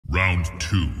Round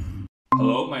 2.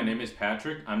 Hello, my name is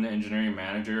Patrick. I'm the engineering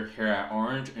manager here at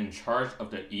Orange in charge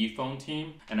of the ePhone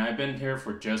team, and I've been here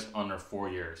for just under 4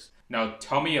 years. Now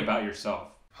tell me about yourself.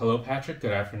 Hello Patrick,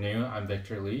 good afternoon. I'm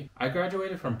Victor Lee. I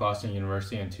graduated from Boston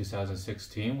University in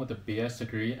 2016 with a BS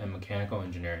degree in mechanical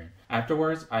engineering.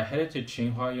 Afterwards, I headed to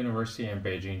Tsinghua University in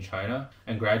Beijing, China,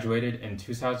 and graduated in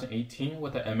 2018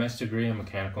 with an MS degree in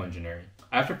mechanical engineering.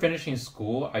 After finishing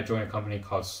school, I joined a company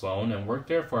called Sloan and worked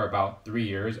there for about 3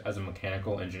 years as a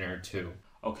mechanical engineer too.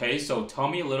 Okay, so tell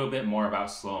me a little bit more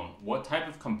about Sloan. What type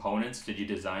of components did you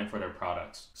design for their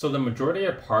products? So the majority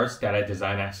of parts that I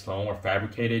designed at Sloan were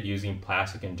fabricated using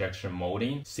plastic injection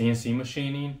molding, CNC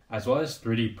machining, as well as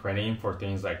 3D printing for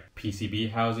things like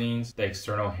PCB housings, the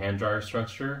external hand dryer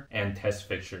structure, and test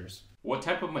fixtures. What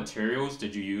type of materials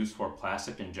did you use for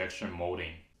plastic injection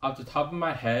molding? Off the top of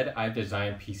my head, I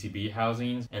designed PCB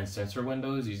housings and sensor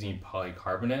windows using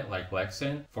polycarbonate like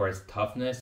Lexan for its toughness